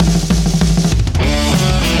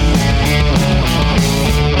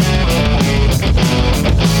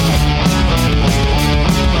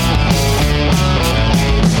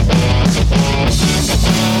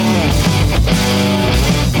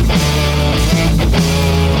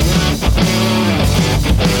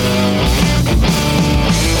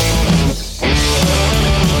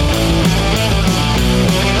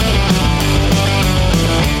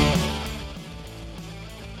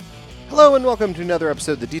welcome to another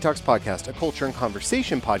episode of the Detox Podcast, a culture and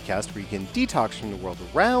conversation podcast where you can detox from the world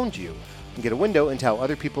around you and get a window into how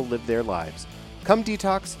other people live their lives. Come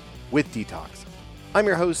detox with Detox. I'm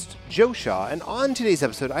your host, Joe Shaw, and on today's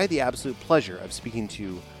episode, I had the absolute pleasure of speaking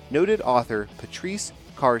to noted author Patrice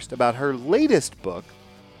Karst about her latest book,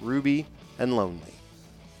 Ruby and Lonely.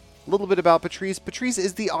 A little bit about Patrice. Patrice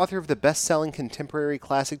is the author of the best-selling contemporary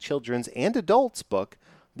classic children's and adults book,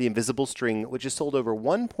 The Invisible String, which has sold over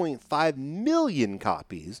 1.5 million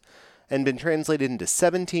copies and been translated into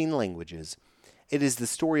 17 languages. It is the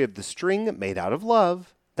story of the string made out of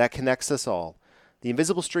love that connects us all. The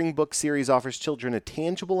Invisible String book series offers children a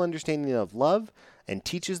tangible understanding of love and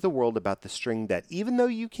teaches the world about the string that even though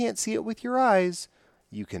you can't see it with your eyes,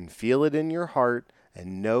 you can feel it in your heart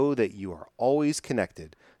and know that you are always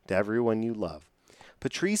connected to everyone you love.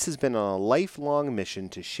 Patrice has been on a lifelong mission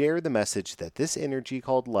to share the message that this energy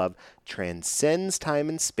called love transcends time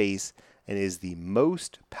and space and is the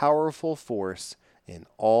most powerful force in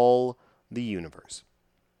all the universe.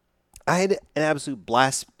 I had an absolute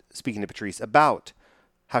blast speaking to Patrice about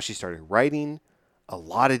how she started writing, a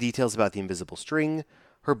lot of details about The Invisible String,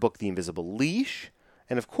 her book The Invisible Leash,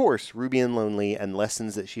 and of course, Ruby and Lonely and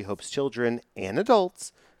lessons that she hopes children and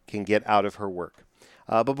adults can get out of her work.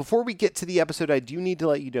 But before we get to the episode, I do need to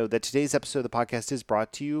let you know that today's episode of the podcast is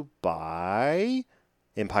brought to you by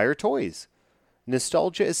Empire Toys.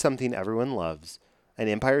 Nostalgia is something everyone loves, and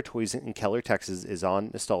Empire Toys in Keller, Texas is on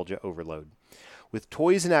nostalgia overload. With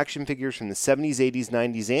toys and action figures from the 70s, 80s,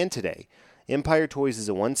 90s, and today, Empire Toys is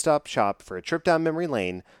a one-stop shop for a trip down memory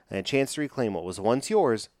lane and a chance to reclaim what was once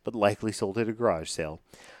yours, but likely sold at a garage sale.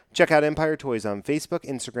 Check out Empire Toys on Facebook,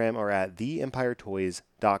 Instagram, or at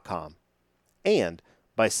theempiretoys.com. And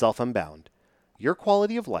by Self-Unbound. Your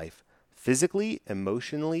quality of life, physically,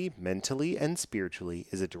 emotionally, mentally, and spiritually,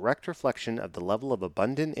 is a direct reflection of the level of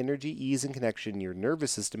abundant energy, ease, and connection your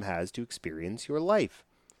nervous system has to experience your life.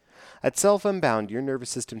 At Self-Unbound, your nervous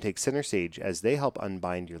system takes center stage as they help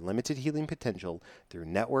unbind your limited healing potential through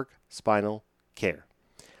network spinal care.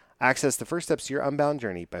 Access the first steps to your Unbound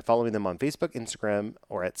journey by following them on Facebook, Instagram,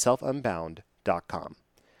 or at selfunbound.com.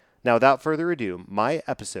 Now, without further ado, my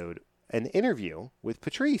episode, an interview with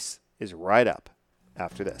Patrice, is right up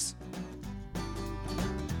after this.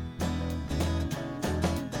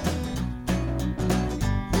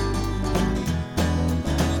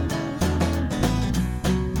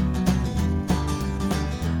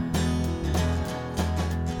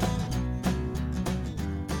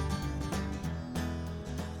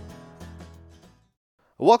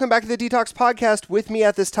 Welcome back to the Detox Podcast. With me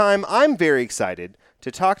at this time, I'm very excited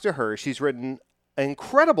to talk to her. She's written an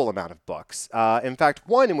incredible amount of books. In fact,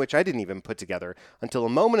 one in which I didn't even put together until a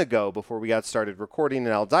moment ago before we got started recording,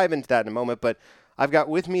 and I'll dive into that in a moment. But I've got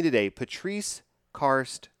with me today Patrice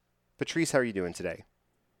Karst. Patrice, how are you doing today?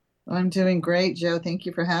 I'm doing great, Joe. Thank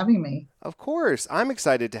you for having me. Of course. I'm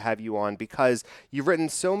excited to have you on because you've written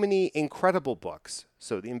so many incredible books.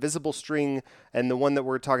 So The Invisible String and the one that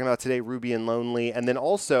we're talking about today, Ruby and Lonely, and then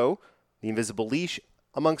also The Invisible Leash,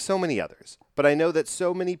 among so many others. But I know that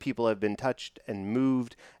so many people have been touched and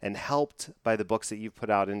moved and helped by the books that you've put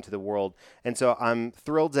out into the world. And so I'm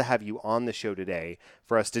thrilled to have you on the show today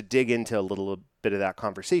for us to dig into a little bit of that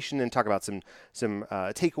conversation and talk about some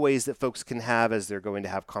takeaways that folks can have as they're going to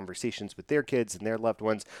have conversations with their kids and their loved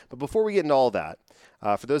ones. But before we get into all that,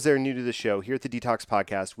 for those that are new to the show, here at the Detox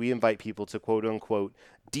Podcast, we invite people to quote unquote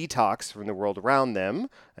detox from the world around them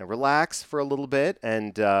and relax for a little bit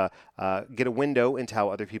and get a window into how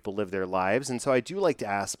other people live their lives. And so I do like to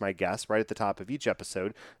ask my guests right at the top of each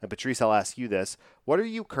episode, and Patrice, I'll ask you this. What are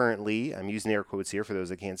you currently, I'm using air quotes here for those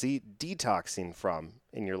that can't see, detoxing from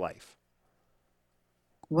in your life?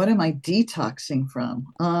 What am I detoxing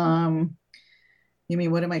from? You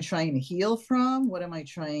mean, what am I trying to heal from? What am I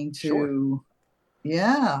trying to... Sure.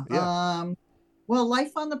 Yeah. Yeah. Well,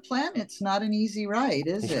 life on the planet's not an easy ride,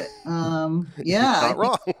 is it? Yeah, not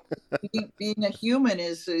wrong. Being a human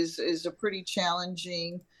is a pretty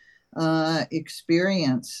challenging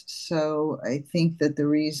experience. So I think that the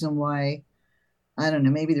reason why, I don't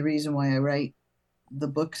know, maybe the reason why I write the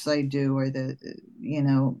books I do, or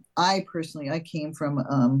I came from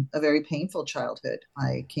a very painful childhood.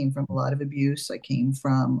 I came from a lot of abuse. I came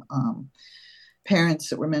from parents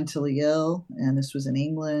that were mentally ill, and this was in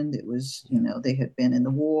England. It was, they had been in the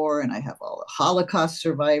war, and I have all the Holocaust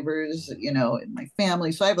survivors, in my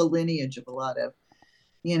family. So I have a lineage of a lot of,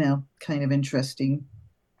 kind of interesting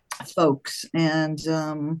folks. And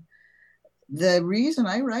the reason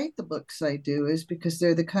I write the books I do is because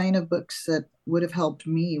they're the kind of books that would have helped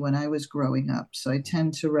me when I was growing up. So I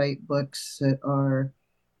tend to write books that are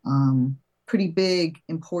pretty big,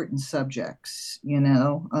 important subjects,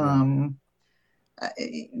 Yeah.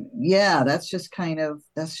 yeah, that's just kind of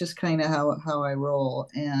how I roll.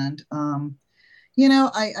 And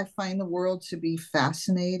I find the world to be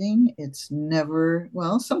fascinating. It's never,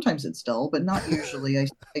 well, sometimes it's dull, but not usually. I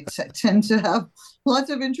tend to have lots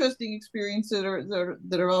of interesting experiences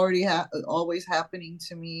that are always happening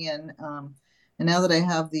to me. And now that I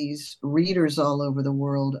have these readers all over the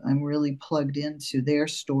world, I'm really plugged into their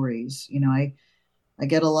stories. I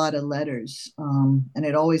get a lot of letters, and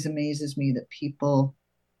it always amazes me that people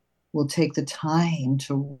will take the time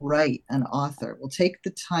to write, an author will take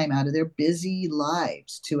the time out of their busy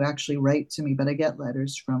lives to actually write to me. But I get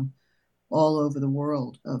letters from all over the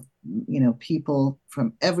world of people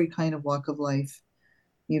from every kind of walk of life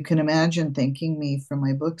you can imagine, thanking me for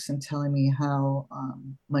my books and telling me how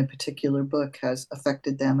my particular book has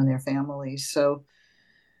affected them and their families. So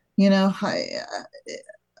you know i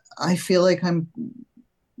I feel like I'm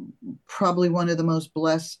probably one of the most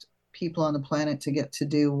blessed people on the planet to get to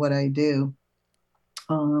do what I do.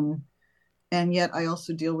 um, and yet I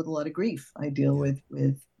also deal with a lot of grief. I deal Yeah.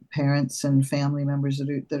 with parents and family members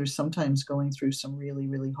that are sometimes going through some really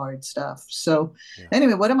really hard stuff. So Yeah.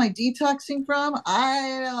 anyway, what am I detoxing from?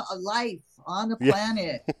 I life on the Yeah.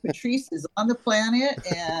 planet. Patrice is on the planet,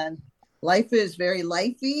 and life is very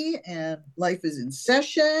lifey, and life is in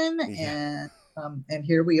session, Yeah. and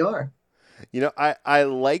here we are. I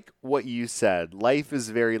like what you said. Life is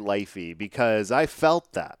very lifey because I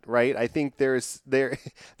felt that, right? I think there's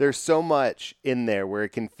so much in there where it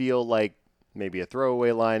can feel like maybe a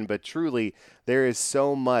throwaway line, but truly there is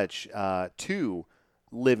so much to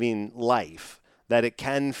living life that it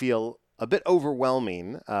can feel a bit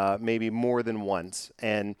overwhelming, maybe more than once.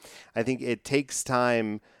 And I think it takes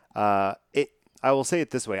time. It I will say it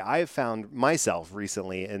this way: I have found myself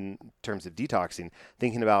recently in terms of detoxing,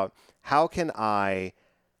 thinking about how can I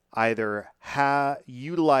either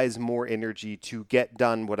utilize more energy to get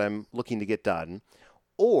done what I'm looking to get done,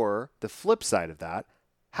 or the flip side of that,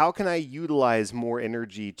 how can I utilize more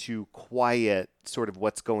energy to quiet sort of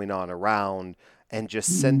what's going on around and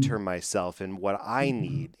just center Mm. myself in what I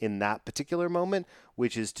need in that particular moment,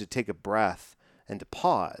 which is to take a breath and to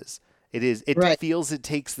pause. It Right. feels it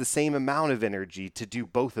takes the same amount of energy to do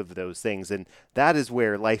both of those things. And that is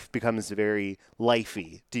where life becomes very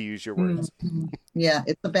lifey, to use your Mhm. words. Yeah,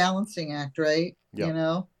 it's a balancing act, right?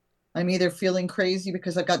 Yep. I'm either feeling crazy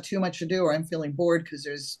because I've got too much to do, or I'm feeling bored because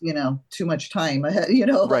there's, too much time ahead.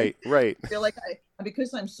 Like Right, right. I feel like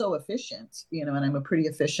because I'm so efficient, and I'm a pretty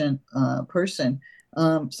efficient person.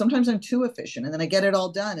 Sometimes I'm too efficient, and then I get it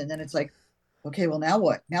all done, and then it's like, okay, well, now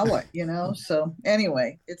what? Now what? So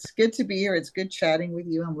anyway, it's good to be here. It's good chatting with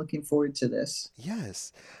you. I'm looking forward to this.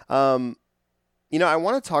 Yes. Um, I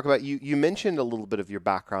want to talk about you. You mentioned a little bit of your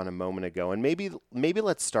background a moment ago, and maybe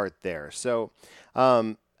let's start there. So,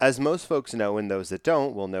 as most folks know, and those that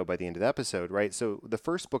don't will know by the end of the episode, right? So, the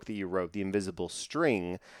first book that you wrote, The Invisible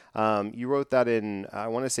String, you wrote that in I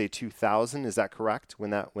want to say 2000. Is that correct?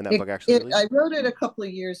 When that book actually I released? wrote it a couple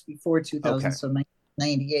of years before 2000, Okay. so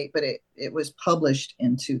 1998, but it was published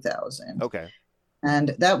in 2000. Okay.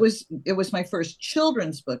 And it was my first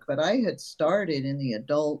children's book, but I had started in the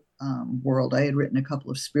adult world. I had written a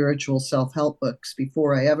couple of spiritual self-help books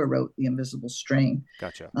before I ever wrote The Invisible String.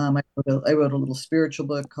 Gotcha. I wrote a little spiritual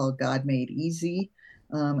book called God Made Easy.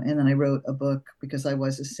 And then I wrote a book because I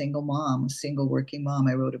was a single mom, a single working mom.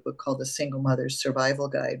 I wrote a book called The Single Mother's Survival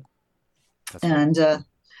Guide. That's right.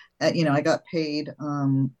 And I got paid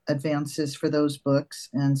advances for those books,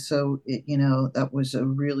 and so that was a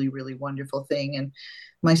really really wonderful thing. And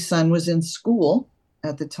my son was in school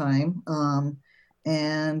at the time,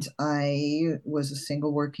 and I was a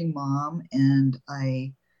single working mom, and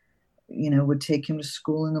I would take him to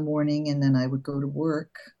school in the morning, and then I would go to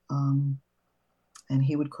work. And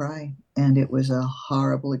he would cry, and it was a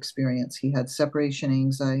horrible experience. He had separation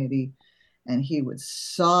anxiety, and he would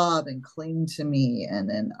sob and cling to me, and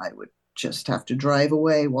then I would just have to drive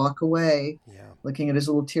away, walk away, Yeah. looking at his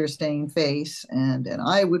little tear-stained face, and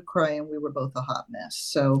I would cry, and we were both a hot mess.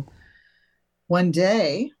 So one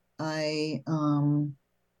day I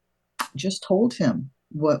just told him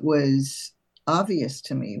what was obvious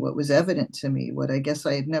to me, what was evident to me, what I guess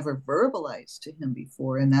I had never verbalized to him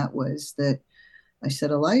before, and that was that I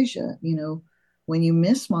said, Elijah, when you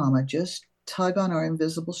miss mama, just tug on our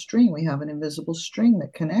invisible string. We have an invisible string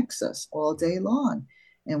that connects us all Yeah. day long.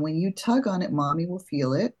 And when you tug on it, mommy will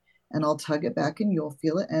feel it, and I'll tug it back and you'll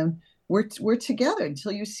feel it. And we're together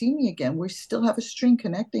until you see me again. We still have a string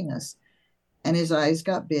connecting us. And his eyes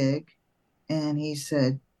got big, and he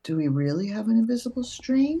said, do we really have an invisible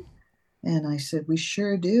string? And I said, we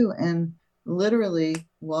sure do. And literally,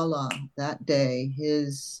 voila, that day,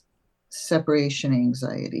 his separation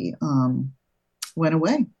anxiety went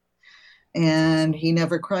away. That's And awesome. he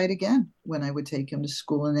never cried again when I would take him to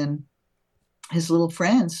school. And then his little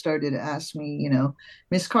friends started to ask me,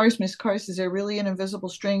 Miss Karst, is there really an invisible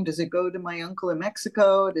string? Does it go to my uncle in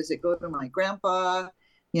Mexico? Does it go to my grandpa,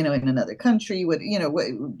 in another country?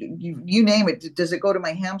 You name it. Does it go to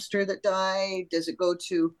my hamster that died? Does it go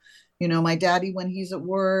to, my daddy when he's at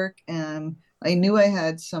work? And I knew I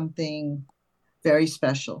had something very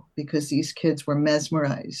special because these kids were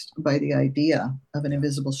mesmerized by the idea of an Yeah.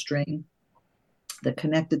 invisible string that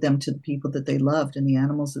connected them to the people that they loved and the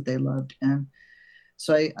animals that they loved. And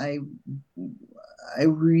so I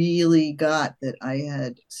really got that I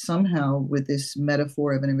had somehow, with this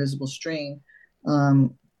metaphor of an invisible string,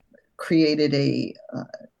 um, created a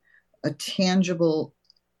tangible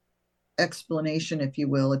explanation, if you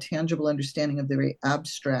will, a tangible understanding of the very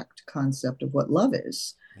abstract concept of what love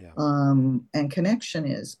is, Yeah. and connection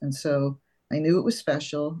is. And so I knew it was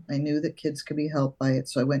special. I knew that kids could be helped by it.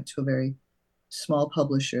 So I went to a very small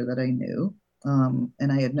publisher that I knew,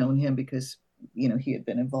 and I had known him because he had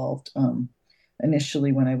been involved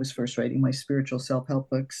initially when I was first writing my spiritual self help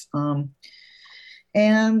books.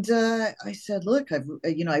 And I said, look,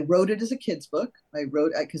 I wrote it as a kid's book. I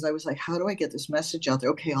wrote because I was like, how do I get this message out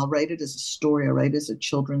there? Okay, I'll write it as a story. I'll write it as a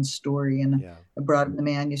children's story, and Yeah. I brought him the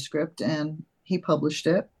manuscript, and he published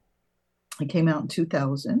it. It came out in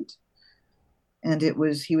 2000, and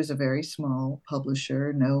he was a very small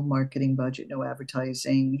publisher, no marketing budget, no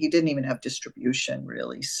advertising. He didn't even have distribution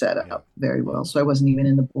really set Yeah. up very Yeah. well, so I wasn't even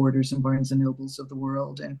in the Borders and Barnes and Nobles of the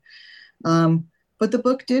world. And um, but the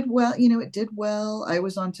book did well. It did well. I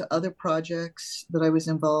was on to other projects that I was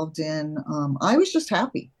involved in. I was just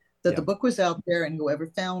happy that the Yeah. book was out there, and whoever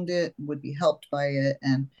found it would be helped by it.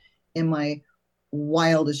 And in my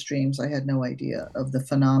wildest dreams, I had no idea of the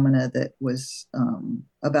phenomena that was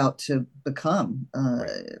about to become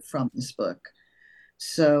Right. from this book.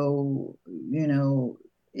 So,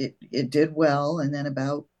 it did well. And then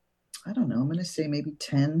about, I don't know, I'm going to say maybe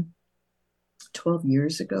 10, 12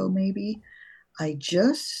 years ago, maybe, I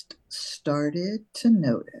just started to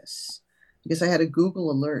notice because I had a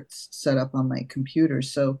Google Alerts set up on my computer.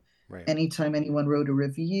 So Right. anytime anyone wrote a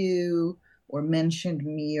review or mentioned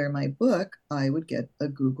me or my book, I would get a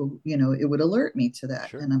Google, it would alert me to that.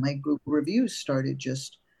 Sure. And then my Google reviews started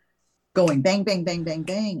just going bang, bang, bang, bang,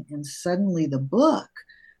 bang. And suddenly the book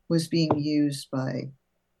was being used by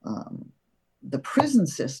um, the prison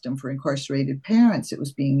system for incarcerated parents. It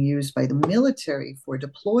was being used by the military for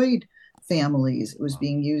deployed families. It was Wow.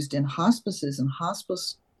 being used in hospices and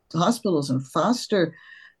hospitals and foster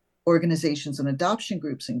organizations and adoption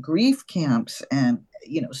groups and grief camps and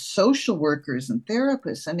social workers and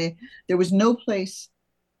therapists. And there was no place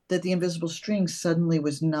that the invisible string suddenly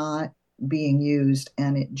was not being used,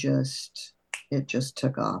 and it just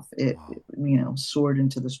took off. Wow. Soared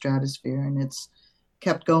into the stratosphere, and it's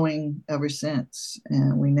kept going ever since.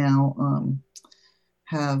 And we now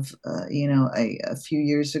have, a few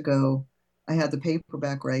years ago, I had the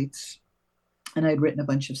paperback rights, and I'd written a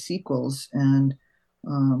bunch of sequels, and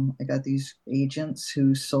I got these agents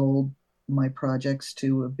who sold my projects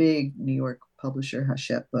to a big New York publisher,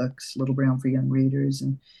 Hachette Books, Little Brown for Young Readers,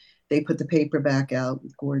 and they put the paperback out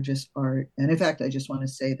with gorgeous art. And in fact, I just want to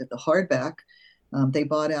say that the hardback, they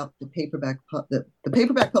bought out the paperback. The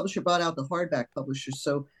paperback publisher bought out the hardback publisher.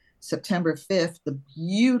 So September 5th, the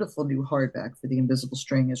beautiful new hardback for The Invisible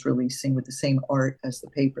String is releasing with the same art as the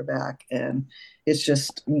paperback, and it's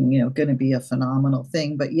just going to be a phenomenal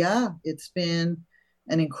thing. But yeah, it's been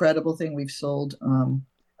an incredible thing. We've sold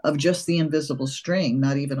of just The Invisible String,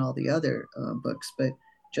 not even all the other books, but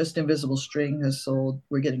just Invisible String has sold.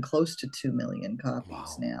 We're getting close to 2 million copies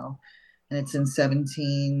Wow. now, and it's in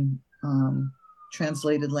 17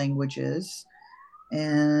 translated languages.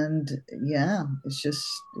 And yeah,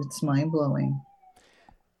 it's mind blowing.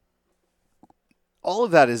 All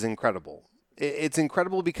of that is incredible. It's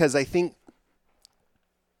incredible because I think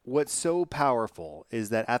what's so powerful is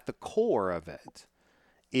that at the core of it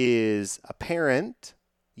is a parent,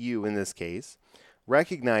 you in this case,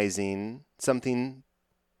 recognizing something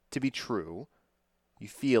to be true. You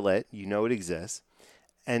feel it, you know it exists,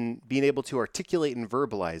 and being able to articulate and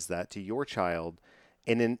verbalize that to your child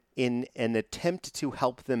in an attempt to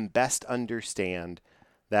help them best understand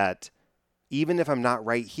that even if I'm not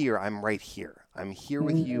right here, I'm right here. I'm here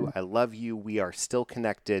with you. Mm-hmm. I love you. We are still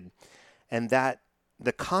connected. And that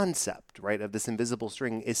the concept, right, of this invisible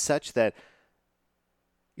string is such that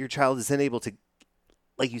your child is then able to,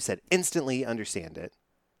 like you said, instantly understand it,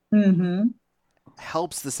 Mm-hmm.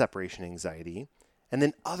 helps the separation anxiety, And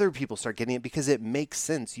then other people start getting it because it makes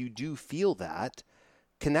sense. You do feel that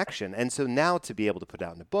connection. And so now to be able to put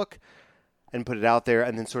out in a book and put it out there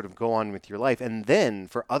and then sort of go on with your life, and then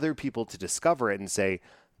for other people to discover it and say,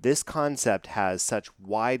 this concept has such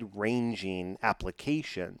wide ranging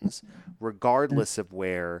applications, regardless of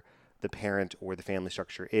where the parent or the family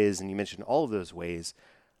structure is. And you mentioned all of those ways.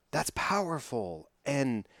 That's powerful.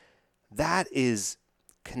 And that is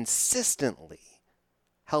consistently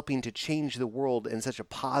helping to change the world in such a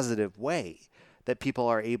positive way that people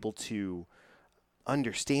are able to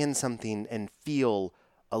understand something and feel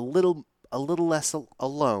a little less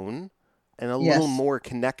alone and a little Yes, more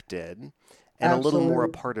connected and a little more a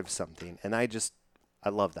absolutely. part of something. And I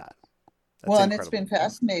love that. That's Well, and it's incredible. been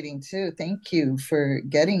fascinating too. Thank you for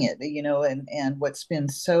getting it, and what's been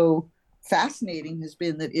so fascinating has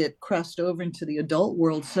been that it crossed over into the adult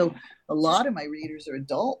world. So a lot of my readers are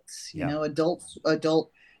adults, Yeah.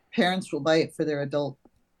 adult parents will buy it for their adult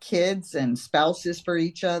kids and spouses for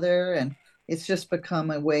each other. And it's just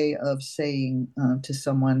become a way of saying to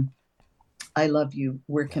someone, I love you,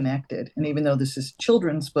 we're Yeah. connected. And even though this is a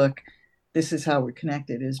children's book, this is how we're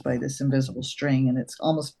connected, is by Yeah. this invisible string. And it's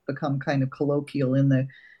almost become kind of colloquial in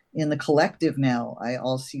the collective now. I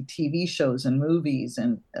all see TV shows and movies,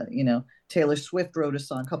 and Taylor Swift wrote a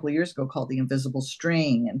song a couple of years ago called The Invisible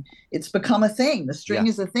String, and it's become a thing. The string Yeah.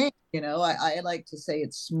 is a thing. I like to say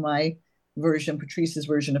it's my version, Patrice's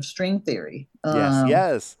version of string theory. Yes.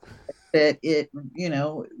 Yes. That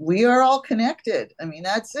we are all connected. I mean,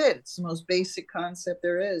 that's it. It's the most basic concept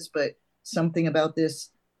there is, but something about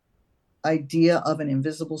this idea of an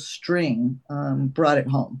invisible string brought it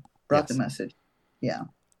home, brought the Yes. message. Yeah.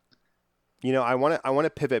 I want to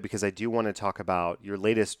pivot because I do want to talk about your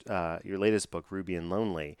latest book, Ruby and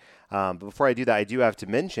Lonely. But before I do that, I do have to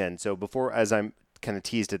mention. So before, as I'm kind of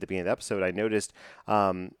teased at the beginning of the episode, I noticed.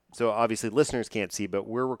 So obviously, listeners can't see, but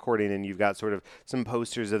we're recording, and you've got sort of some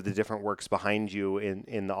posters of the different works behind you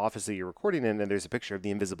in the office that you're recording in, and there's a picture of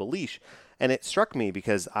the invisible leash, and it struck me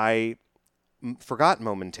because I forgot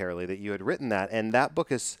momentarily that you had written that, and that book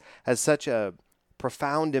has such a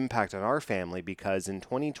profound impact on our family because in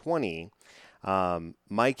 2020,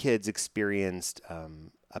 my kids experienced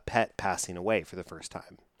a pet passing away for the first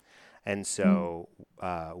time, and so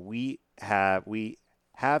we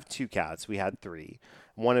have two cats. We had three.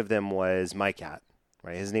 One of them was my cat.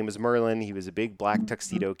 Right, his name was Merlin. He was a big black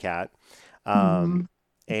tuxedo cat, um,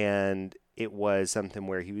 Mm-hmm. and it was something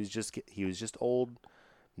where he was just old,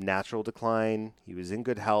 natural decline. He was in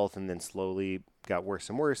good health and then slowly got worse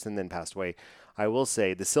and worse and then passed away. I will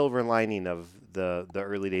say the silver lining of the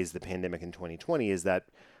early days of the pandemic in 2020 is that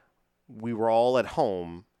we were all at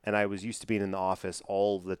home and I was used to being in the office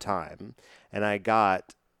all the time. And I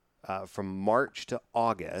got from March to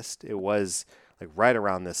August, it was like right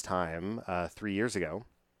around this time, 3 years ago,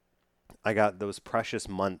 I got those precious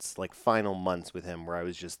months, like final months with him where I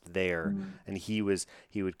was just there and he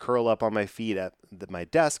would curl up on my feet at my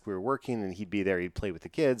desk. We were working and he'd be there. He'd play with the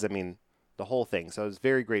kids. I mean, the whole thing. So I was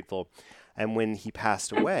very grateful. And when he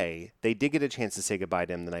passed away, they did get a chance to say goodbye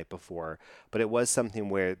to him the night before, but it was something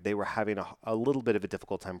where they were having a little bit of a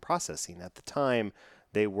difficult time processing. At the time,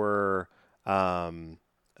 they were um,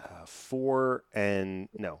 5 and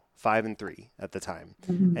 3 at the time.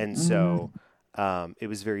 And Mm-hmm. so it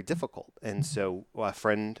was very difficult. And so a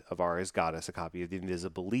friend of ours got us a copy of The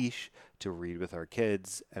Invisible Leash to read with our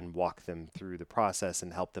kids and walk them through the process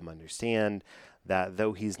and help them understand that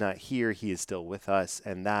though he's not here, he is still with us,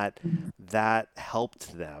 and that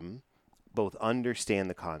helped them both understand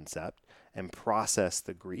the concept and process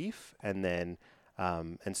the grief, and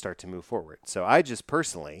start to move forward. So I just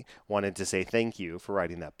personally wanted to say thank you for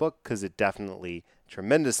writing that book because it definitely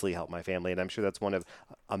tremendously helped my family, and I'm sure that's one of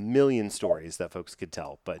a million stories that folks could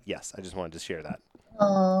tell. But yes, I just wanted to share that.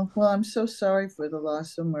 Oh, well, I'm so sorry for the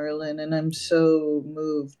loss of Merlin, and I'm so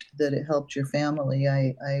moved that it helped your family.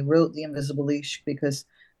 I wrote The Invisible Leash because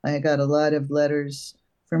I got a lot of letters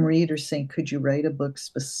from readers saying, could you write a book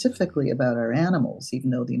specifically about our animals?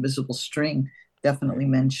 Even though The Invisible String Right. definitely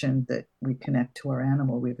mentioned that we connect to our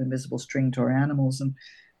animal, we have invisible string to our animals. And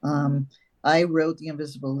um, I wrote The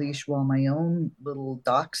Invisible Leash while my own little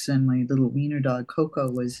dachshund, my little wiener dog Coco,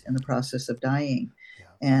 was in the process of dying,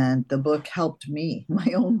 Yeah. and the book helped me.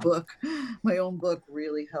 My own book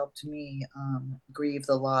really helped me grieve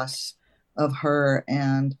the loss of her.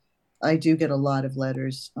 And I do get a lot of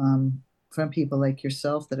letters from people like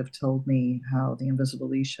yourself that have told me how The Invisible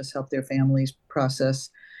Leash has helped their families process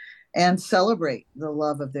and celebrate the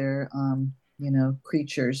love of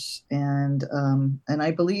creatures. And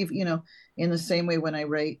I believe, in the same way when I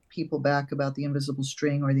write people back about the invisible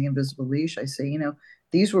string or the invisible leash, I say,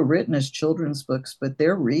 these were written as children's books, but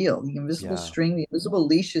they're real. The invisible Yeah. string, the invisible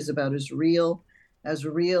leash is about as real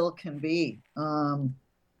can be.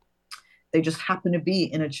 They just happen to be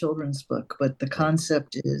in a children's book, but the Right.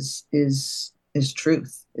 concept is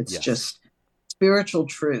truth. It's Yes. just spiritual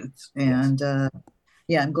truth. Yes. And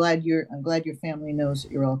yeah, I'm glad your family knows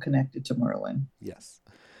that you're all connected to Merlin. Yes.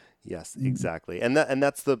 Yes, Mm. exactly. And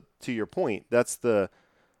that's the, to your point, that's the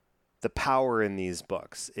power in these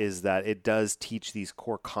books, is that it does teach these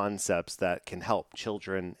core concepts that can help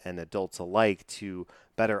children and adults alike to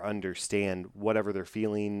better understand whatever they're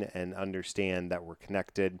feeling and understand that we're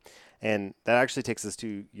connected. And that actually takes us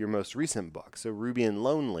to your most recent book. So Ruby and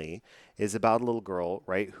Lonely is about a little girl,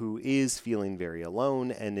 right, who is feeling very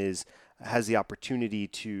alone and is has the opportunity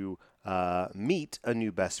to meet a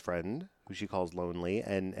new best friend who she calls Lonely,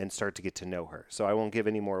 and start to get to know her. So I won't give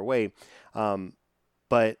any more away.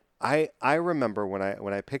 But I remember when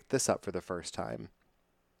I picked this up for the first time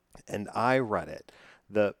and I read it,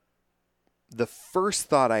 the the first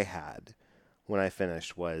thought I had when I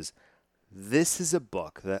finished was, this is a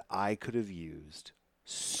book that I could have used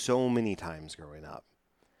so many times growing up,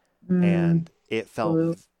 Mm, and it felt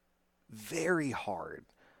absolutely. very hard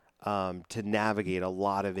to navigate a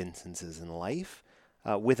lot of instances in life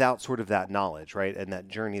without sort of that knowledge, right, and that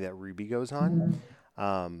journey that Ruby goes on.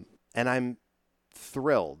 Mm, And I'm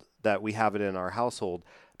thrilled that we have it in our household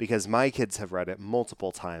because my kids have read it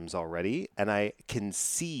multiple times already, and I can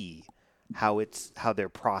see how they're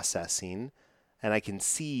processing, and I can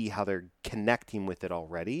see how they're connecting with it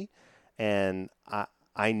already, and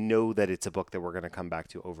I know that it's a book that we're going to come back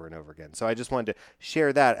to over and over again. So I just wanted to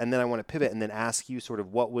share that, and then I want to pivot and then ask you sort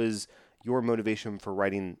of what was your motivation for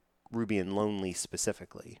writing Ruby and Lonely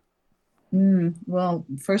specifically. Well,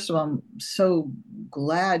 first of all, I'm so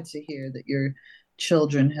glad to hear that your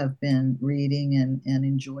children have been reading and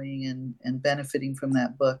enjoying and benefiting from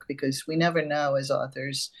that book, because we never know as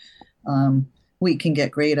authors. Um, we can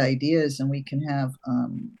get great ideas and we can have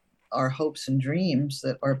our hopes and dreams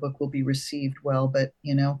that our book will be received well, but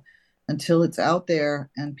until it's out there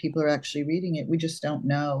and people are actually reading it, we just don't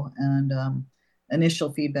know. And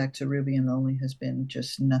initial feedback to Ruby and Lonely has been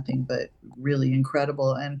just nothing but really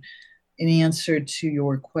incredible. And in answer to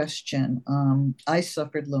your question, I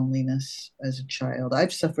suffered loneliness as a child.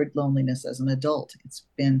 I've suffered loneliness as an adult. It's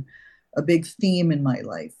been a big theme in my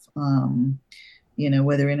life.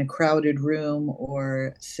 Whether in a crowded room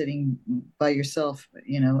or sitting by yourself,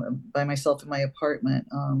 by myself in my apartment.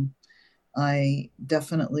 I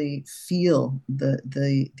definitely feel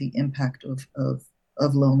the impact of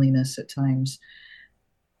loneliness at times.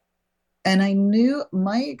 And I knew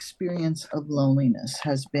my experience of loneliness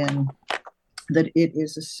has been that it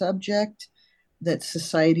is a subject that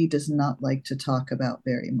society does not like to talk about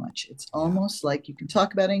very much. It's Yeah. almost like you can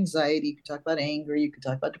talk about anxiety, you can talk about anger, you can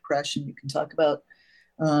talk about depression, you can talk about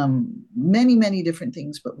many, many different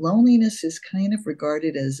things, but loneliness is kind of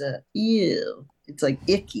regarded as a ew. It's like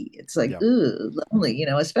icky. It's like, Yeah. ooh, lonely,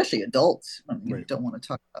 especially adults Right. don't want to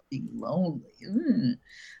talk about being lonely.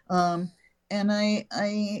 And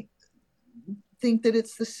I think that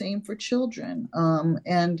it's the same for children.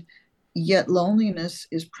 And yet, loneliness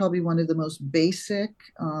is probably one of the most basic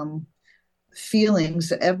feelings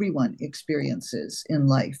that everyone experiences in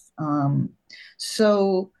life.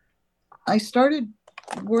 So I started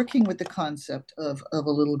working with the concept of a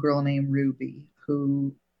little girl named Ruby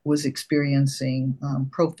who was experiencing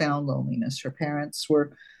profound loneliness. Her parents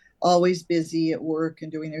were always busy at work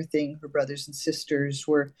and doing their thing. Her brothers and sisters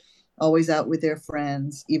were always out with their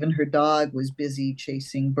friends. Even her dog was busy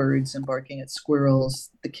chasing birds and barking at squirrels.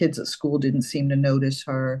 The kids at school didn't seem to notice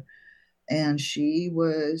her. And she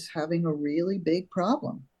was having a really big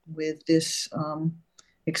problem with this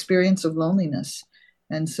experience of loneliness.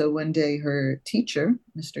 And so one day, her teacher,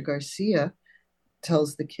 Mr. Garcia,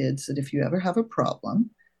 tells the kids that if you ever have a problem,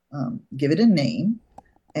 give it a name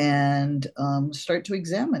and start to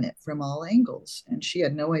examine it from all angles. And she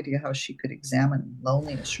had no idea how she could examine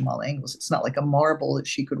loneliness from all angles. It's not like a marble that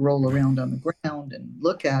she could roll around on the ground and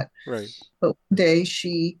look at. Right. But one day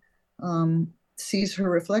she sees her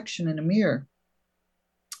reflection in a mirror,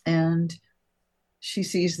 and she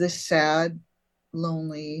sees this sad,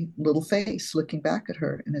 lonely little face looking back at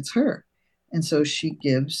her, and it's her. And so she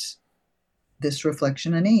gives this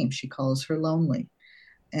reflection a name. She calls her Lonely.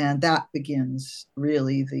 And that begins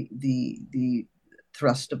really the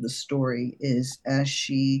thrust of the story, is as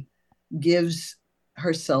she gives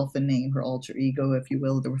herself a name, her alter ego, if you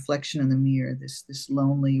will, the reflection in the mirror, this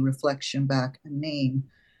lonely reflection back a name.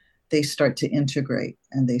 they start to integrate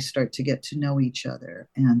and they start to get to know each other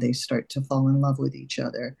and they start to fall in love with each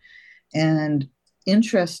other. And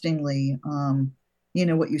interestingly,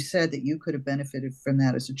 what you said that you could have benefited from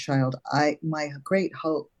that as a child. My great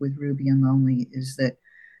hope with Ruby and Lonely is that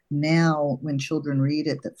now when children read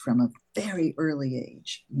it, that from a very early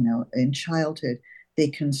age, in childhood, they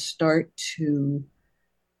can start to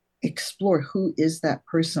explore who is that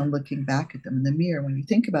person looking back at them in the mirror. When you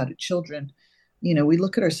think about it, children, we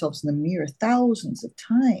look at ourselves in the mirror thousands of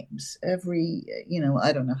times every,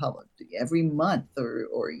 I don't know how, every month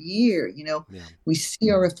or year, Yeah. we see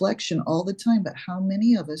our reflection all the time, but how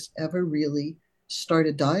many of us ever really start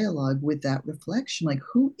a dialogue with that reflection? Like,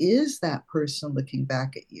 who is that person looking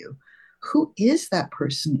back at you? Who is that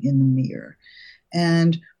person in the mirror?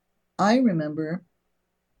 And I remember,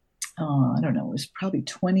 I don't know, it was probably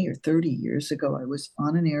 20 or 30 years ago. I was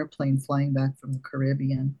on an airplane flying back from the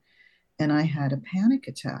Caribbean, and I had a panic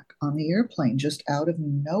attack on the airplane just out of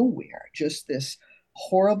nowhere, just this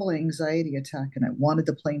horrible anxiety attack. And I wanted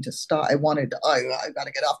the plane to stop. I got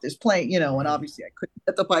to get off this plane, and obviously I couldn't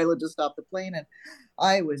get the pilot to stop the plane. And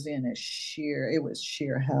I was in it was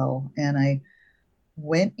sheer hell. And I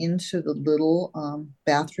went into the little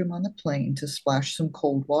bathroom on the plane to splash some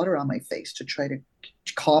cold water on my face to try to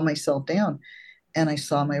calm myself down. And I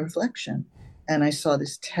saw my reflection, and I saw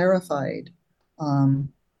this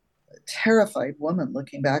um, terrified woman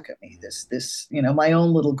looking back at me. This, my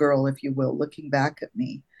own little girl, if you will, looking back at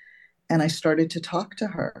me. And I started to talk to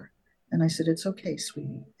her, and I said, "It's okay,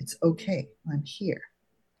 sweetie. It's okay. I'm here.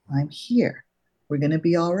 I'm here. We're going to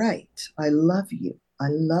be all right. I love you. I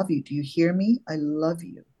love you. Do you hear me? I love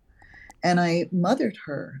you." And I mothered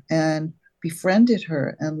her and befriended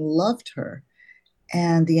her and loved her.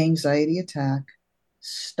 And the anxiety attack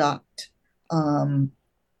stopped. Um,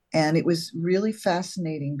 and it was really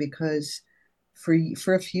fascinating because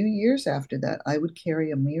for a few years after that, I would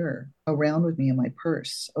carry a mirror around with me in my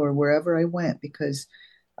purse or wherever I went, because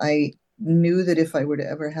I knew that if I were to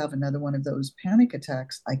ever have another one of those panic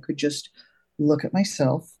attacks, I could just look at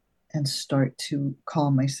myself and start to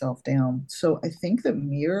calm myself down. So I think the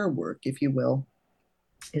mirror work, if you will,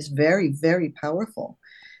 is very, very powerful.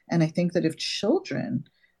 And I think that if children,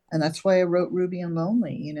 and that's why I wrote Ruby and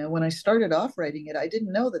Lonely, when I started off writing it, I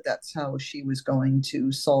didn't know that that's how she was going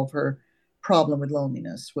to solve her problem with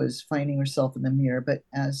loneliness, was finding herself in the mirror. But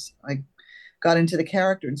as I got into the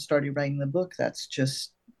character and started writing the book, that's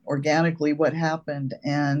just organically what happened.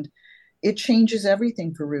 And it changes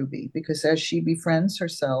everything for Ruby, because as she befriends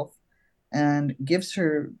herself and gives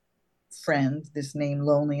her friend this name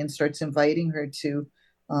Lonely and starts inviting her to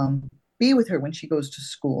um, be with her when she goes to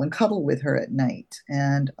school and cuddle with her at night.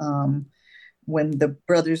 And when her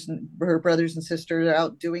brothers and sisters are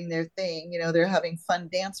out doing their thing, they're having fun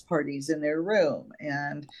dance parties in their room.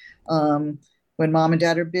 And when mom and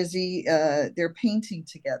dad are busy, they're painting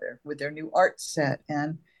together with their new art set.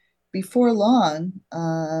 And before long,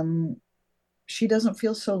 she doesn't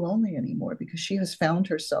feel so lonely anymore, because she has found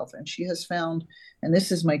herself, and she has found, and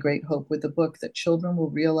this is my great hope with the book, that children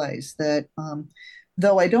will realize that,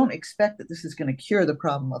 though I don't expect that this is going to cure the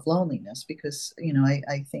problem of loneliness, because,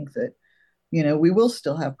 I think that, we will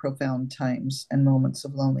still have profound times and moments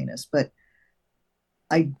of loneliness, but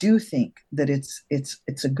I do think that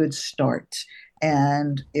it's a good start.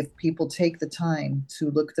 And if people take the time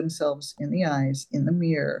to look themselves in the eyes, in the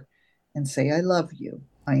mirror, and say, "I love you,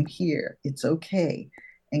 I'm here, it's okay,"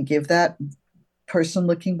 and give that person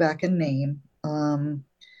looking back a name,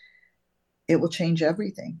 it will change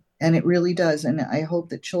everything. And it really does. And I hope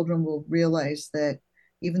that children will realize that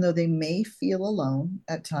even though they may feel alone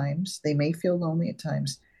at times, they may feel lonely at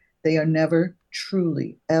times, they are never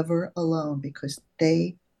truly ever alone, because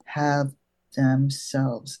they have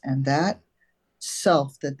themselves. And that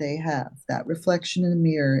self that they have, that reflection in the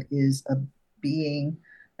mirror, is a being,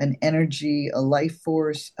 an energy, a life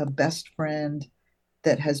force, a best friend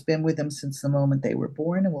that has been with them since the moment they were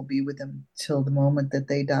born and will be with them till the moment that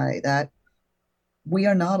they die. That we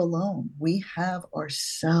are not alone. We have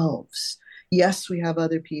ourselves. Yes, we have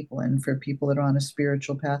other people. And for people that are on a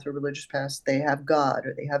spiritual path or religious path, they have God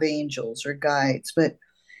or they have angels or guides. But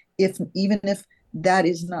even if that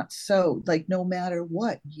is not so, like, no matter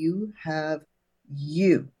what, you have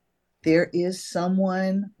you. There is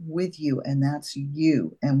someone with you, and that's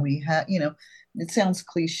you. And we have, it sounds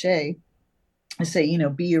cliche. I say,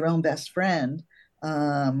 be your own best friend.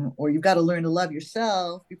 Or you've got to learn to love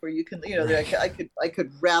yourself before you can, Right. I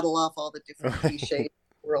could rattle off all the different cliches in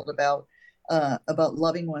the world about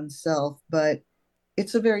loving oneself, but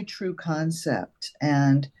it's a very true concept.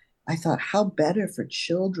 And I thought, how better for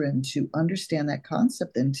children to understand that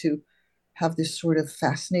concept than to have this sort of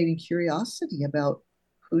fascinating curiosity about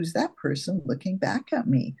who's that person looking back at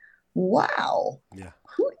me? Wow, Yeah.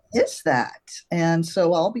 who is that? And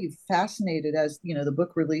so I'll be fascinated as, the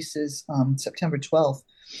book releases September 12th.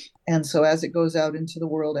 And so as it goes out into the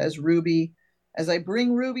world, as I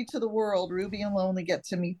bring Ruby to the world, Ruby and Lonely get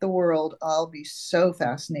to meet the world. I'll be so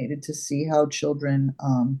fascinated to see how children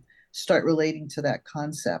start relating to that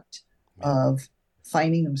concept Yeah. of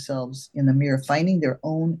finding themselves in the mirror, finding their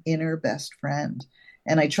own inner best friend.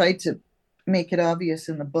 And I tried to make it obvious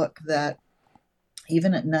in the book that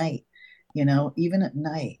even at night, even at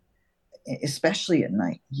night, especially at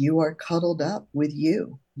night, you are cuddled up with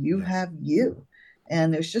you. You Yeah. have you.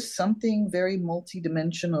 And there's just something very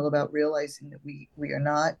multidimensional about realizing that we are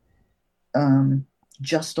not um,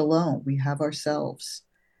 just alone. We have ourselves.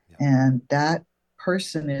 Yeah. And that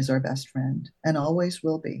person is our best friend and always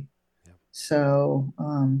will be. Yeah. So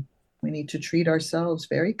we need to treat ourselves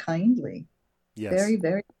very kindly, Yes. very,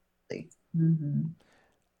 very kindly. Mm-hmm.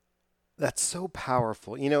 That's so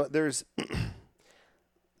powerful. There's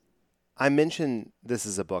I mentioned this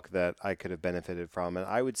is a book that I could have benefited from, and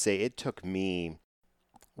I would say it took me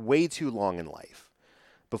way too long in life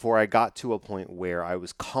before I got to a point where I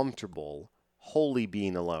was comfortable wholly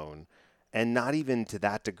being alone, and not even to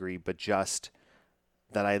that degree, but just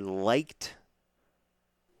that I liked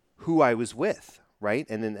who I was with, right?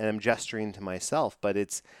 And I'm gesturing to myself, but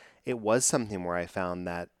it was something where I found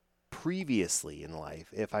that previously in life,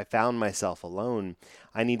 if I found myself alone,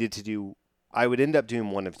 I needed to do I would end up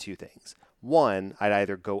doing one of two things. One, I'd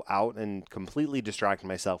either go out and completely distract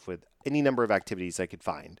myself with any number of activities I could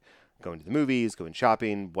find, going to the movies, going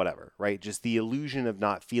shopping, whatever, right? Just the illusion of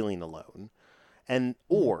not feeling alone. And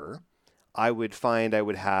or I would find I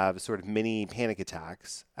would have sort of mini panic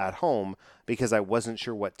attacks at home because I wasn't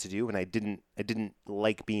sure what to do and I didn't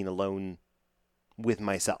like being alone with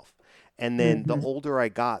myself. And then the Mm-hmm. older I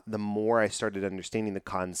got, the more I started understanding the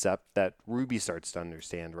concept that Ruby starts to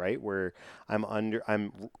understand, right? Where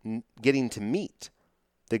I'm getting to meet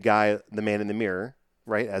the guy, the man in the mirror,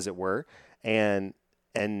 right, as it were, and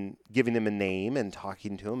giving him a name and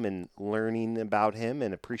talking to him and learning about him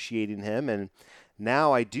and appreciating him. And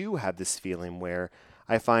now I do have this feeling where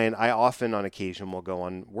I find I often on occasion will go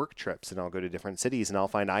on work trips and I'll go to different cities and I'll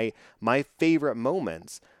find my favorite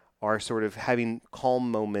moments are sort of having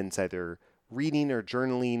calm moments, either reading or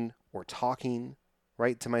journaling or talking,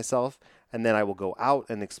 right, to myself. And then I will go out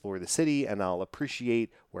and explore the city and I'll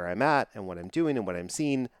appreciate where I'm at and what I'm doing and what I'm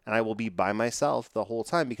seeing. And I will be by myself the whole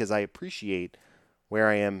time because I appreciate where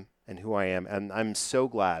I am and who I am. And I'm so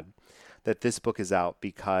glad that this book is out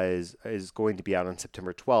because it is going to be out on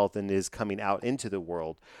September 12th and is coming out into the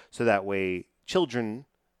world. So that way, children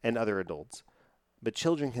and other adults, but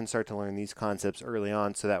children can start to learn these concepts early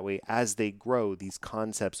on. So that way, as they grow, these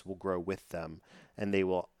concepts will grow with them and they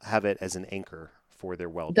will have it as an anchor for their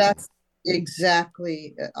well being. That's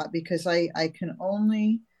exactly because I can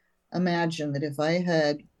only imagine that if I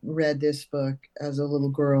had read this book as a little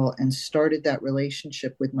girl and started that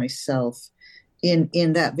relationship with myself in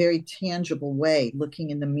that very tangible way,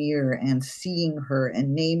 looking in the mirror and seeing her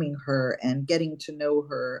and naming her and getting to know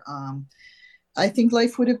her, I think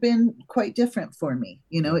life would have been quite different for me.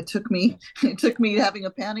 Yeah. It took me having a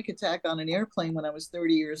panic attack on an airplane when I was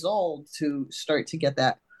 30 years old to start to get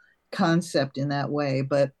that concept in that way,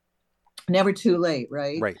 but never too late,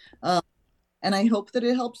 right? Right. And I hope that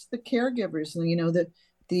it helps the caregivers. That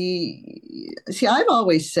the see, I've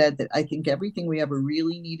always said that I think everything we ever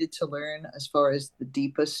really needed to learn, as far as the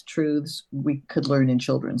deepest truths, we could learn in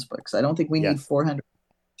children's books. I don't think we need Yes. 400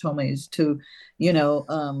 tomes to, you know,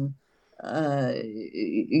 uh,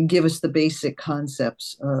 give us the basic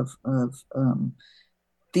concepts of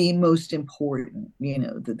the most important,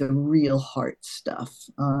 the real heart stuff.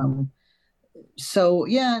 So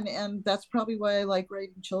yeah, and that's probably why I like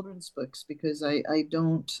writing children's books, because I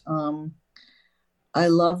don't I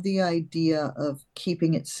love the idea of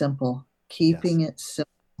keeping it simple, Yes.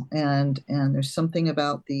 and there's something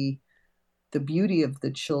about the beauty of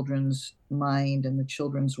the children's mind and the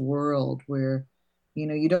children's world where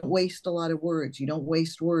you don't waste a lot of words. You don't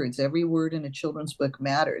waste words. Every word in a children's book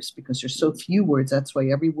matters because there's so few words. That's why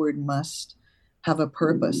every word must have a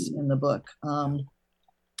purpose in the book. Yeah.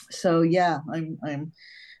 So yeah,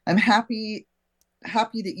 I'm happy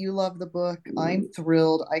that you love the book. I'm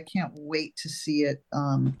thrilled. I can't wait to see it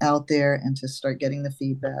out there and to start getting the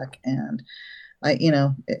feedback. And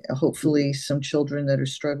hopefully some children that are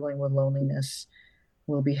struggling with loneliness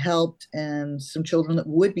will be helped, and some children that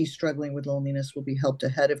would be struggling with loneliness will be helped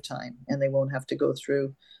ahead of time, and they won't have to go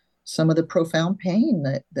through some of the profound pain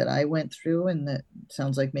that I went through, and that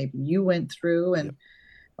sounds like maybe you went through. Yep. And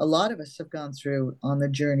a lot of us have gone through on the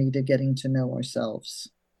journey to getting to know ourselves.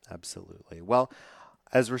 Absolutely. Well,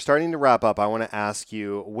 as we're starting to wrap up, I want to ask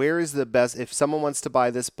you, where is the best, if someone wants to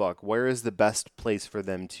buy this book, where is the best place for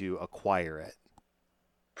them to acquire it?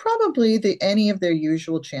 Probably any of their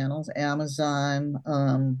usual channels, Amazon,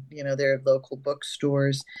 their local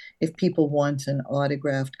bookstores. If people want an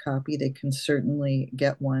autographed copy, they can certainly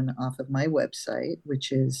get one off of my website,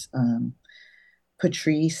 which is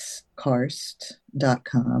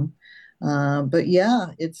patricekarst.com. But yeah,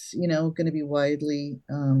 it's going to be widely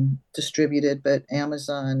distributed, but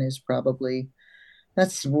Amazon is probably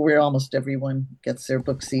that's where almost everyone gets their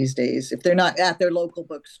books these days if they're not at their local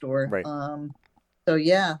bookstore. Right. So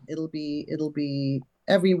yeah, it'll be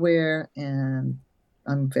everywhere, and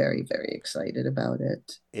I'm very, very excited about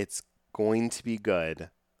it. It's going to be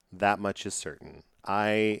good. That much is certain.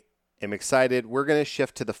 I am excited. We're going to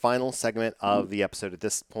shift to the final segment of the episode at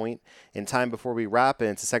this point in time before we wrap,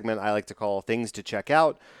 and it's a segment I like to call Things to Check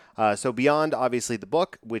Out. So beyond, obviously, the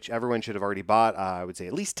book, which everyone should have already bought, I would say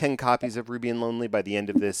at least 10 copies of Ruby and Lonely by the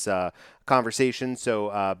end of this conversation.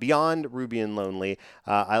 So beyond Ruby and Lonely,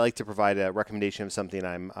 I like to provide a recommendation of something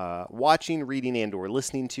I'm watching, reading, and or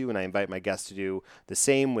listening to, and I invite my guests to do the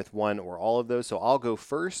same with one or all of those. So I'll go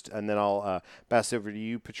first, and then I'll pass over to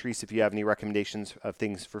you, Patrice, if you have any recommendations of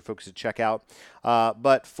things for folks to check out.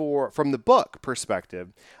 But from the book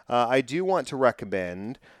perspective, I do want to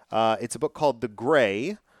recommend, it's a book called The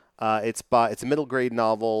Gray. It's a middle grade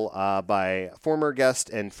novel by former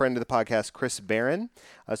guest and friend of the podcast, Chris Barron.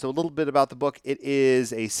 So a little bit about the book. It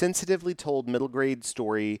is a sensitively told middle grade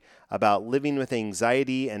story about living with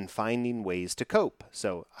anxiety and finding ways to cope.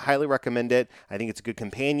 So highly recommend it. I think it's a good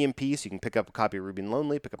companion piece. You can pick up a copy of Ruby and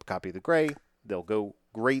Lonely, pick up a copy of The Gray. They'll go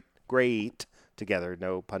great together.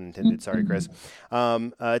 No pun intended. Sorry, Chris.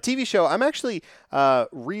 TV show. I'm actually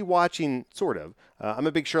rewatching, sort of. I'm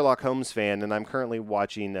a big Sherlock Holmes fan, and I'm currently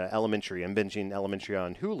watching Elementary. I'm binging Elementary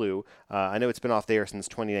on Hulu. I know it's been off there since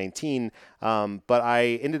 2019, but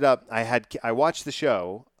I watched the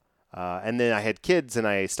show. And then I had kids and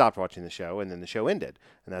I stopped watching the show, and then the show ended.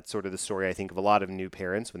 And that's sort of the story, I think, of a lot of new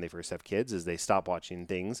parents when they first have kids, is they stop watching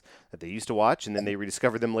things that they used to watch and then they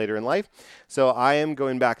rediscover them later in life. So I am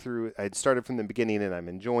going back through, I started from the beginning and I'm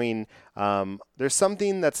enjoying. There's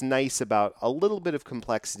something that's nice about a little bit of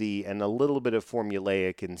complexity and a little bit of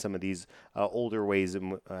formulaic in some of these older ways,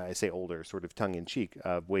 I say older, sort of tongue-in-cheek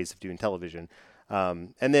ways of doing television.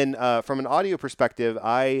 And then from an audio perspective,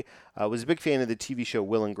 I was a big fan of the TV show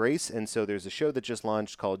Will and Grace, and so there's a show that just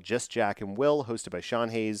launched called Just Jack and Will, hosted by Sean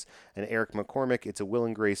Hayes and Eric McCormick. It's a Will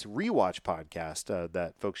and Grace rewatch podcast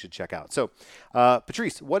that folks should check out. So,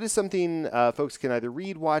 Patrice, what is something folks can either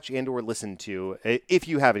read, watch, and or listen to, if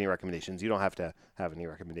you have any recommendations? You don't have to have any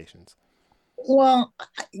recommendations. Well,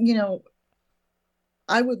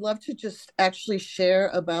 I would love to just actually share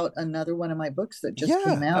about another one of my books that just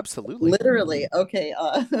came out. Absolutely. Literally. Okay.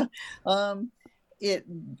 It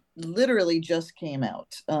literally just came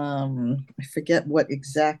out. I forget what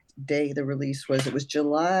exact day the release was. It was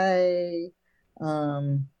July.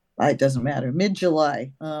 It doesn't matter.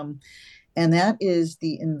 Mid-July. And that is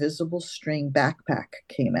The Invisible String Backpack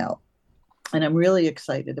came out. And I'm really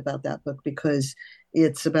excited about that book because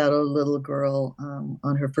it's about a little girl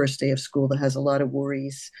on her first day of school that has a lot of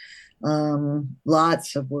worries,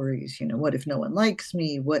 lots of worries. What if no one likes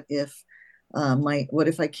me? What if what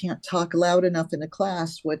if I can't talk loud enough in a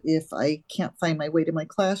class? What if I can't find my way to my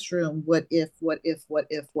classroom? What if?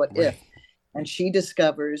 Right. And she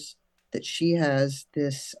discovers that she has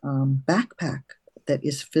this backpack that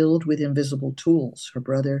is filled with invisible tools. Her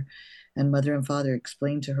brother and mother and father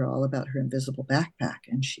explain to her all about her invisible backpack,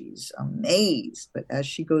 and she's amazed. But as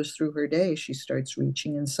she goes through her day, she starts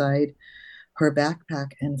reaching inside her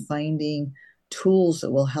backpack and finding tools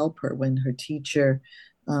that will help her when her teacher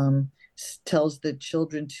tells the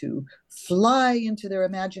children to fly into their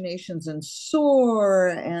imaginations and soar,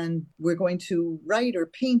 and we're going to write or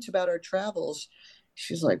paint about our travels.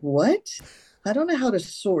 She's like, what? I don't know how to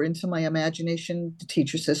soar into my imagination. The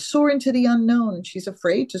teacher says, soar into the unknown. And she's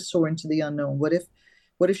afraid to soar into the unknown. What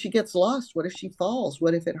if she gets lost? What if she falls?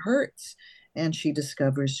 What if it hurts? And she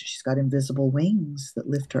discovers she's got invisible wings that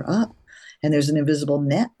lift her up. And there's an invisible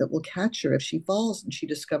net that will catch her if she falls. And she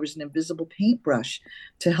discovers an invisible paintbrush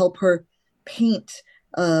to help her paint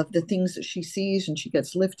the things that she sees. And she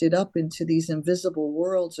gets lifted up into these invisible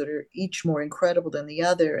worlds that are each more incredible than the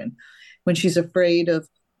other. And when she's afraid of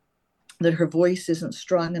that her voice isn't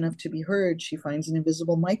strong enough to be heard, she finds an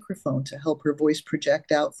invisible microphone to help her voice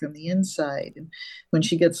project out from the inside. And when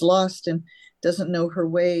she gets lost and doesn't know her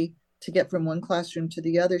way to get from one classroom to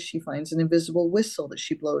the other, she finds an invisible whistle that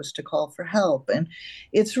she blows to call for help. And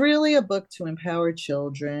it's really a book to empower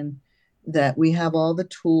children that we have all the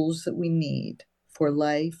tools that we need for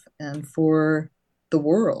life and for the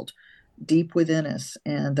world deep within us.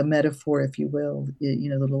 And the metaphor, if you will, the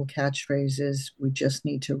little catchphrase is, we just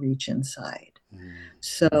need to reach inside. Mm.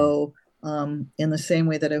 So in the same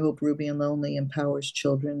way that I hope Ruby and Lonely empowers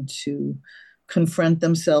children to confront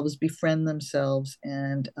themselves, befriend themselves,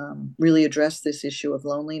 and really address this issue of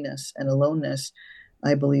loneliness and aloneness,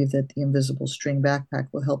 I believe that the Invisible String Backpack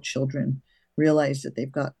will help children realize that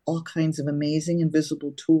they've got all kinds of amazing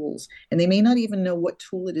invisible tools. And they may not even know what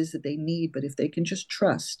tool it is that they need, but if they can just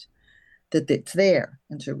trust that it's there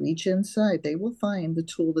and to reach inside, they will find the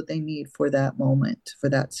tool that they need for that moment, for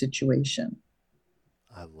that situation.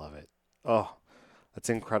 I love it. Oh, that's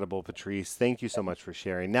incredible, Patrice. Thank you so much for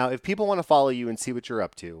sharing. Now, if people want to follow you and see what you're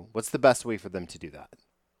up to, what's the best way for them to do that?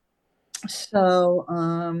 So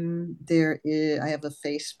I have a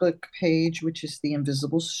Facebook page, which is The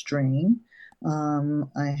Invisible String.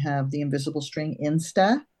 I have The Invisible String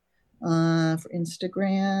Insta for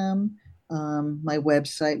Instagram. My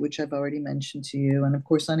website, which I've already mentioned to you. And of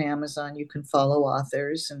course, on Amazon, you can follow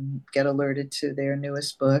authors and get alerted to their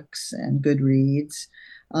newest books and Goodreads.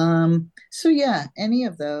 So yeah, any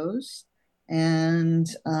of those. And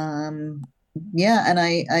and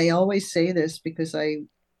I always say this because I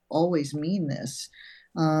always mean this.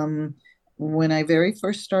 When I very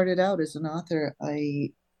first started out as an author,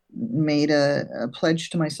 I made a pledge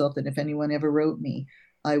to myself that if anyone ever wrote me,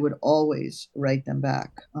 I would always write them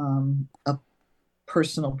back a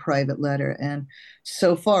personal private letter. And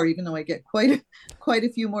so far, even though I get quite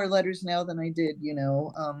a few more letters now than I did,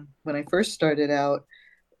 when I first started out,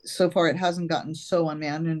 so far it hasn't gotten so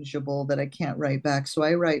unmanageable that I can't write back. So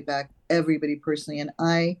I write back everybody personally, and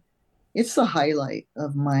it's the highlight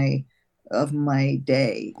of my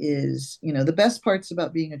day. Is the best parts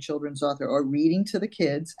about being a children's author are reading to the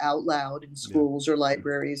kids out loud in schools or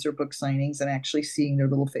libraries or book signings and actually seeing their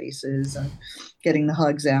little faces and getting the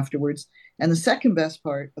hugs afterwards. And the second best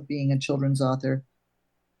part of being a children's author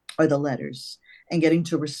are the letters and getting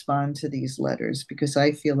to respond to these letters, because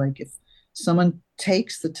I feel like if someone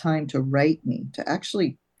takes the time to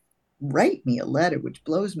actually write me a letter, which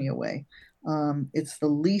blows me away, it's the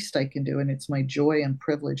least I can do, and it's my joy and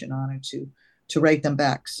privilege and honor to write them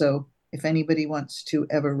back. So if anybody wants to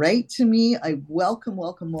ever write to me, I welcome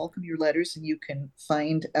your letters, and you can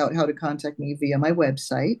find out how to contact me via my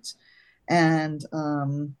website, and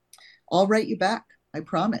I'll write you back. I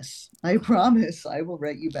promise I will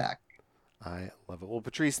write you back. I love it. Well,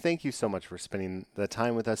 Patrice, thank you so much for spending the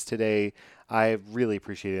time with us today. I really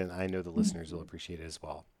appreciate it, and I know the listeners will appreciate it as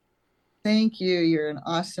well. Thank you. You're an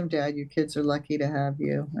awesome dad. Your kids are lucky to have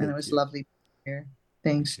you. And it was lovely here.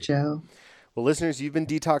 Thanks, Joe. Well, listeners, you've been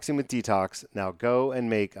detoxing with Detox. Now go and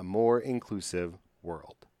make a more inclusive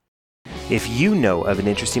world. If you know of an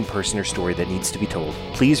interesting person or story that needs to be told,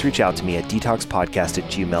 please reach out to me at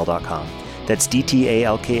detoxpodcast@gmail.com. That's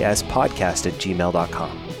DTALKS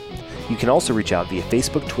podcast@gmail.com. You can also reach out via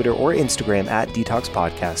Facebook, Twitter, or Instagram at Detox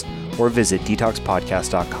Podcast, or visit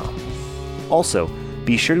detoxpodcast.com. Also,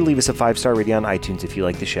 be sure to leave us a 5-star rating on iTunes if you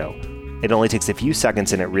like the show. It only takes a few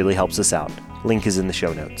seconds and it really helps us out. Link is in the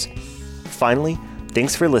show notes. Finally,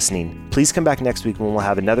 thanks for listening. Please come back next week when we'll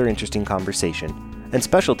have another interesting conversation. And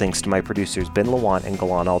special thanks to my producers Ben Lawant and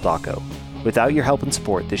Galan Aldaco. Without your help and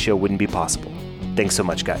support, this show wouldn't be possible. Thanks so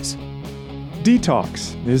much, guys.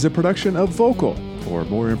 Detox is a production of Vocal. For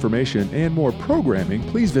more information and more programming,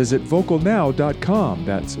 please visit vocalnow.com.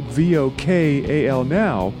 That's VOKAL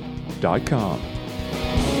now.com.